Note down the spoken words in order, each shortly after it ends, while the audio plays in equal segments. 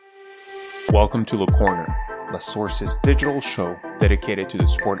Welcome to Le Corner, La Source's digital show dedicated to the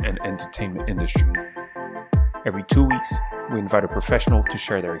sport and entertainment industry. Every 2 weeks, we invite a professional to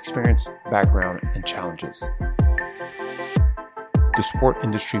share their experience, background, and challenges. The sport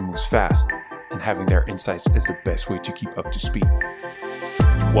industry moves fast, and having their insights is the best way to keep up to speed.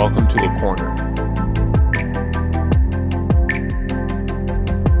 Welcome to Le Corner.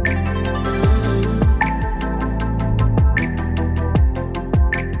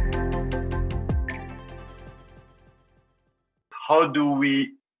 How do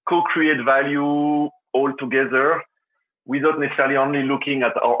we co-create value all together without necessarily only looking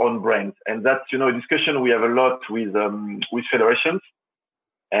at our own brands? And that's, a discussion we have a lot with federations.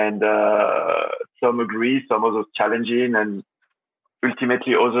 And some agree, some others challenging, and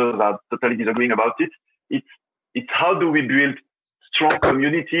ultimately others are totally disagreeing about it. It's how do we build strong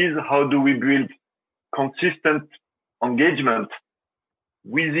communities? How do we build consistent engagement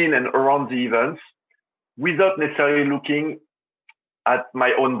within and around the events without necessarily looking at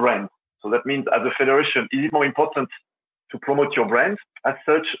my own brand? So that means, as a federation, is it more important to promote your brand as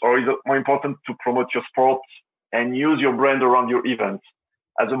such, or is it more important to promote your sport and use your brand around your events?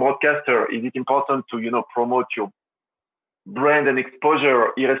 As a broadcaster, is it important to, promote your brand and exposure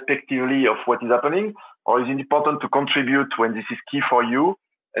irrespectively of what is happening? Or is it important to contribute when this is key for you,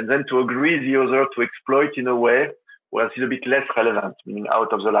 and then to agree the other to exploit in a way where it's a bit less relevant, meaning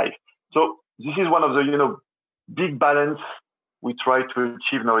out of the life? So this is one of the, big balance we try to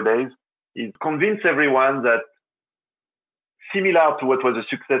achieve nowadays, is convince everyone that, similar to what was the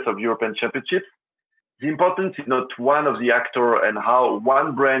success of European Championships, the importance is not one of the actor and how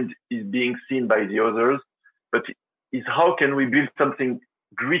one brand is being seen by the others, but is how can we build something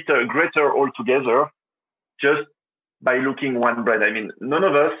greater all together just by looking one brand. I mean, none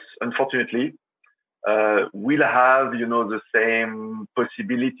of us, unfortunately, will have, the same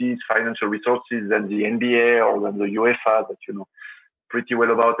possibilities, financial resources than the NBA or than the UEFA that you know pretty well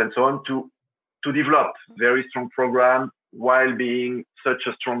about and so on to develop very strong programs while being such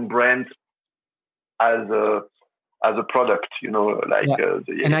a strong brand as a product, the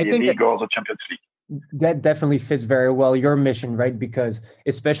NBA League or the Champions League. That definitely fits very well your mission, right? Because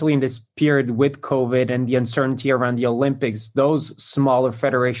especially in this period with COVID and the uncertainty around the Olympics, those smaller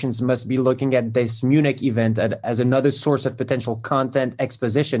federations must be looking at this Munich event as another source of potential content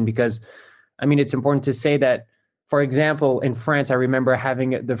exposition. Because, it's important to say that, for example, in France, I remember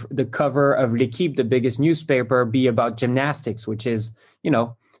having the cover of L'Équipe, the biggest newspaper, be about gymnastics, which is,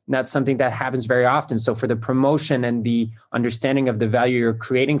 not something that happens very often. So for the promotion and the understanding of the value you're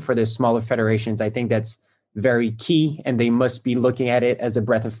creating for the smaller federations, I think that's very key. And they must be looking at it as a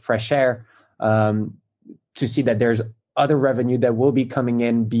breath of fresh air to see that there's other revenue that will be coming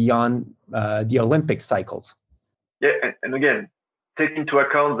in beyond the Olympic cycles. Yeah, and again, take into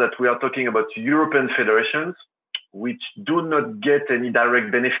account that we are talking about European federations, which do not get any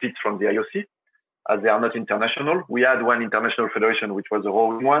direct benefits from the IOC, as they are not international. We had one international federation, which was a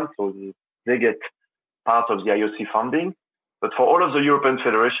rowing one, so they get part of the IOC funding. But for all of the European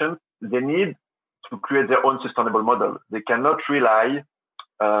federations, they need to create their own sustainable model. They cannot rely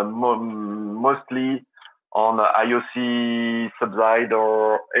mostly on IOC subside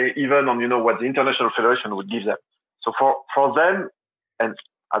or even on, what the international federation would give them. So for them, and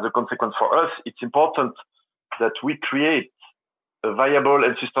as a consequence for us, it's important that we create a viable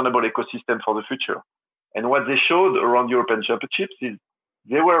and sustainable ecosystem for the future. And what they showed around European Championships is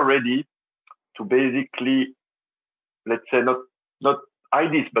they were ready to basically, let's say, not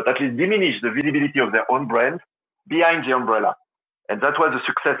hide this, but at least diminish the visibility of their own brand behind the umbrella. And that was the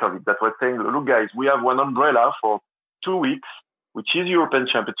success of it. That was saying, look, guys, we have one umbrella for 2 weeks, which is European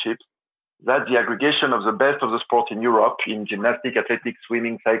Championships. That's the aggregation of the best of the sport in Europe, in gymnastics, athletics,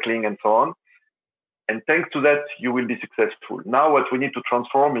 swimming, cycling, and so on. And thanks to that, you will be successful. Now, what we need to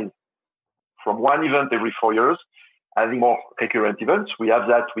transform is from one event every 4 years, having more recurrent events. We have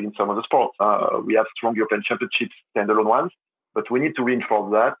that within some of the sports. We have strong European Championships, standalone ones, but we need to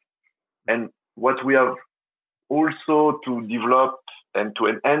reinforce that. And what we have also to develop and to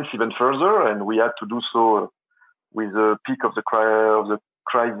enhance even further, and we had to do so with the peak of the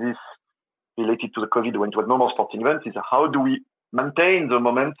crisis related to the COVID when it was no more sporting events, is how do we maintain the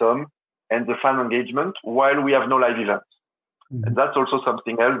momentum and the fan engagement while we have no live events. Mm-hmm. And that's also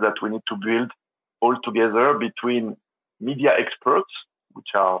something else that we need to build all together between media experts, which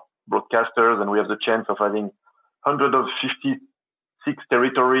are broadcasters, and we have the chance of having 156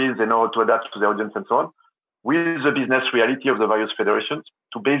 territories in order to adapt to the audience and so on, with the business reality of the various federations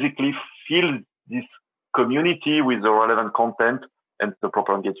to basically fill this community with the relevant content and the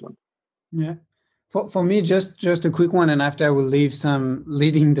proper engagement. Yeah. For me, just a quick one, and after I will leave Sam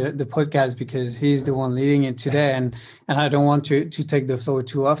leading the podcast because he's the one leading it today, and I don't want to take the floor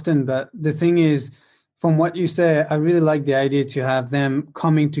too often. But the thing is, from what you say, I really like the idea to have them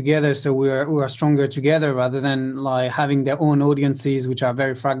coming together so we are stronger together rather than like having their own audiences, which are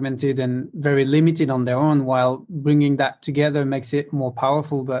very fragmented and very limited on their own, while bringing that together makes it more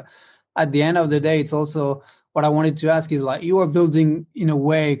powerful. But at the end of the day, it's also what I wanted to ask is like you are building in a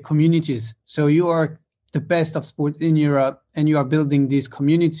way communities. So you are the best of sports in Europe and you are building this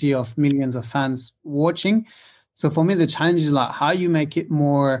community of millions of fans watching. So for me, the challenge is like how you make it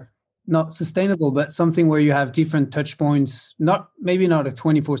more not sustainable, but something where you have different touch points, maybe not a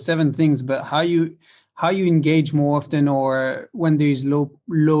 24/7 things, but how you engage more often or when there's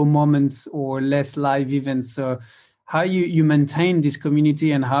low moments or less live events. So how you maintain this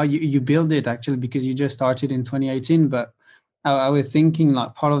community and how you build it actually, because you just started in 2018, but I was thinking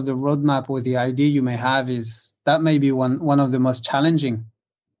like part of the roadmap or the idea you may have is that may be one of the most challenging.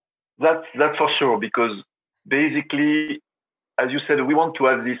 That's for sure, because basically, as you said, we want to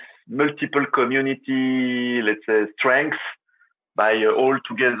have this multiple community, let's say, strengths. By all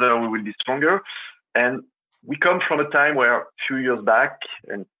together, we will be stronger. And we come from a time where a few years back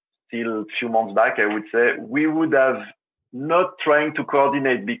and still a few months back, I would say, we would have not trying to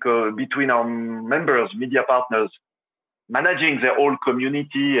coordinate between our members, media partners, managing their own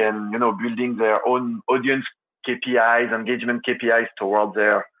community and, building their own audience KPIs, engagement KPIs towards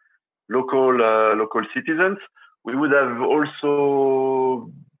their local citizens. We would have also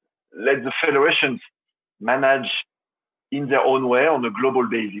let the federations manage in their own way on a global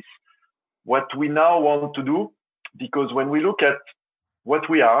basis. What we now want to do, because when we look at what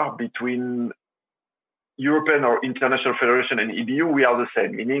we are between European or International Federation and EBU, we are the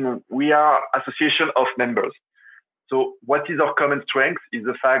same, meaning we are association of members. So what is our common strength is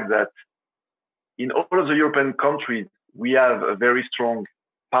the fact that in all of the European countries, we have a very strong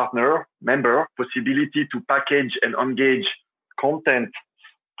member possibility to package and engage content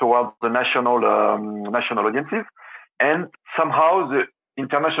towards the national audiences. And somehow the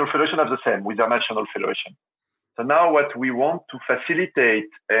International Federation have the same with their national federation. So now what we want to facilitate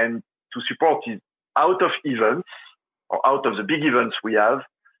and to support is out of events or out of the big events we have,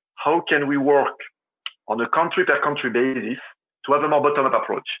 how can we work on a country per country basis to have a more bottom-up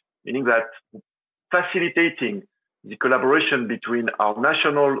approach, meaning that facilitating the collaboration between our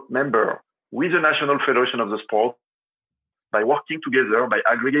national member with the national federation of the sport by working together, by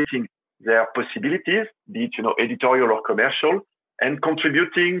aggregating their possibilities, be it, editorial or commercial, and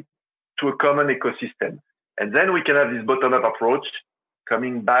contributing to a common ecosystem. And then we can have this bottom-up approach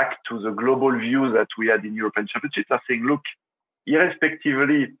coming back to the global view that we had in European Championships, are saying, look,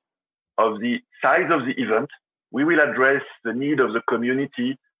 irrespectively of the size of the event, we will address the need of the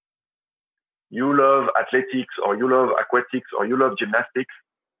community. You love athletics or you love aquatics or you love gymnastics,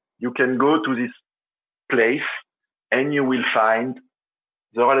 you can go to this place and you will find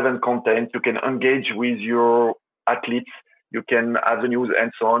the relevant content. You can engage with your athletes. You can have the news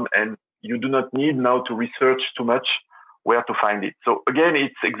and so on. And you do not need now to research too much where to find it. So again,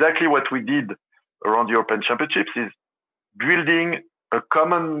 it's exactly what we did around the European Championships, is building a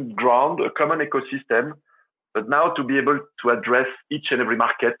common ground, a common ecosystem, but now to be able to address each and every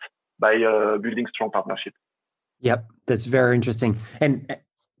market by building strong partnerships. Yep, that's very interesting. And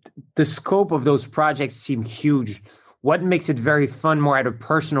the scope of those projects seem huge. What makes it very fun more at a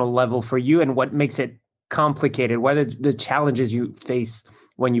personal level for you, and what makes it complicated? What are the challenges you face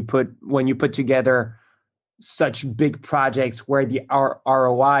when you put together such big projects where the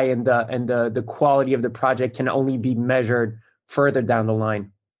ROI and the quality of the project can only be measured further down the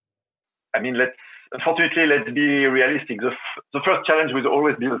line? I mean, let's be realistic. The first challenge will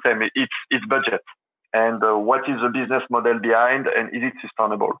always be the same. It's budget. And what is the business model behind, and is it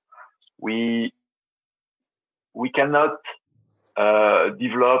sustainable? We cannot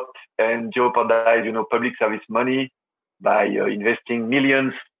develop and jeopardize, public service money by investing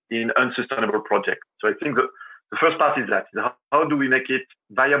millions in unsustainable projects. So I think the first part is that how do we make it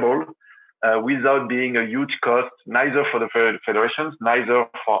viable without being a huge cost, neither for the federations, neither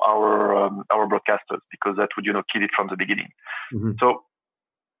for our broadcasters, because that would kill it from the beginning. Mm-hmm. So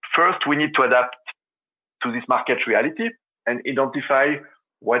first we need to adapt to this market reality and identify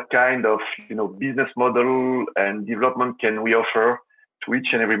what kind of business model and development can we offer to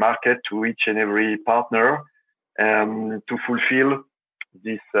each and every market, to each and every partner, to fulfill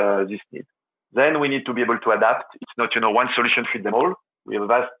this need. Then we need to be able to adapt. It's not one solution fits them all. We have a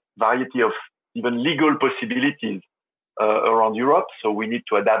vast variety of even legal possibilities around Europe, so we need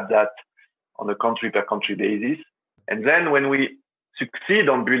to adapt that on a country per country basis. And then when we succeed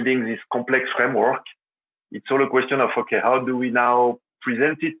on building this complex framework, it's all a question of, okay, how do we now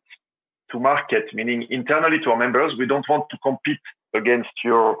present it to market, meaning internally to our members? We don't want to compete against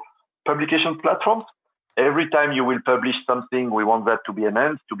your publication platforms. Every time you will publish something, we want that to be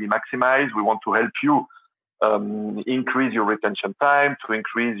enhanced, to be maximized. We want to help you increase your retention time, to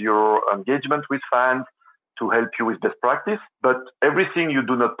increase your engagement with fans, to help you with best practice. But everything you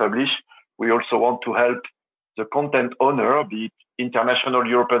do not publish, we also want to help the content owner, be it international,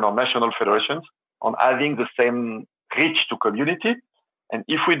 European, or national federations, on having the same reach to community. And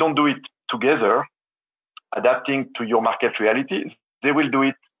if we don't do it together, adapting to your market realities, they will do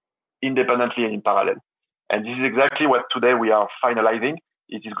it independently and in parallel. And this is exactly what today we are finalizing,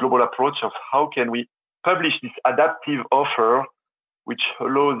 is this global approach of how can we publish this adaptive offer, which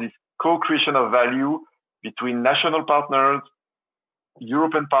allows this co-creation of value between national partners,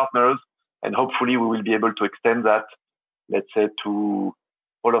 European partners, and hopefully we will be able to extend that, let's say, to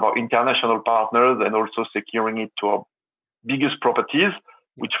all of our international partners, and also securing it to our biggest properties,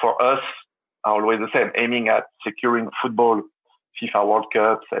 which for us are always the same, aiming at securing football, FIFA World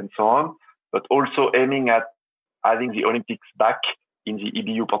Cups, and so on, but also aiming at having the Olympics back in the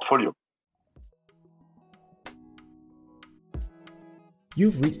EBU portfolio.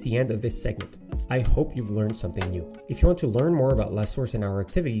 You've reached the end of this segment. I hope you've learned something new. If you want to learn more about LastSource and our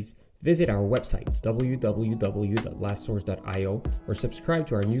activities, visit our website, www.lastsource.io, or subscribe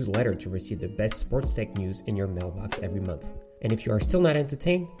to our newsletter to receive the best sports tech news in your mailbox every month. And if you are still not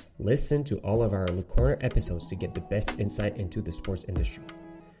entertained, listen to all of our Le Corner episodes to get the best insight into the sports industry.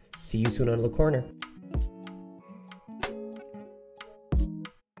 See you soon on Le Corner.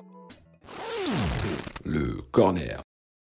 Le Corner.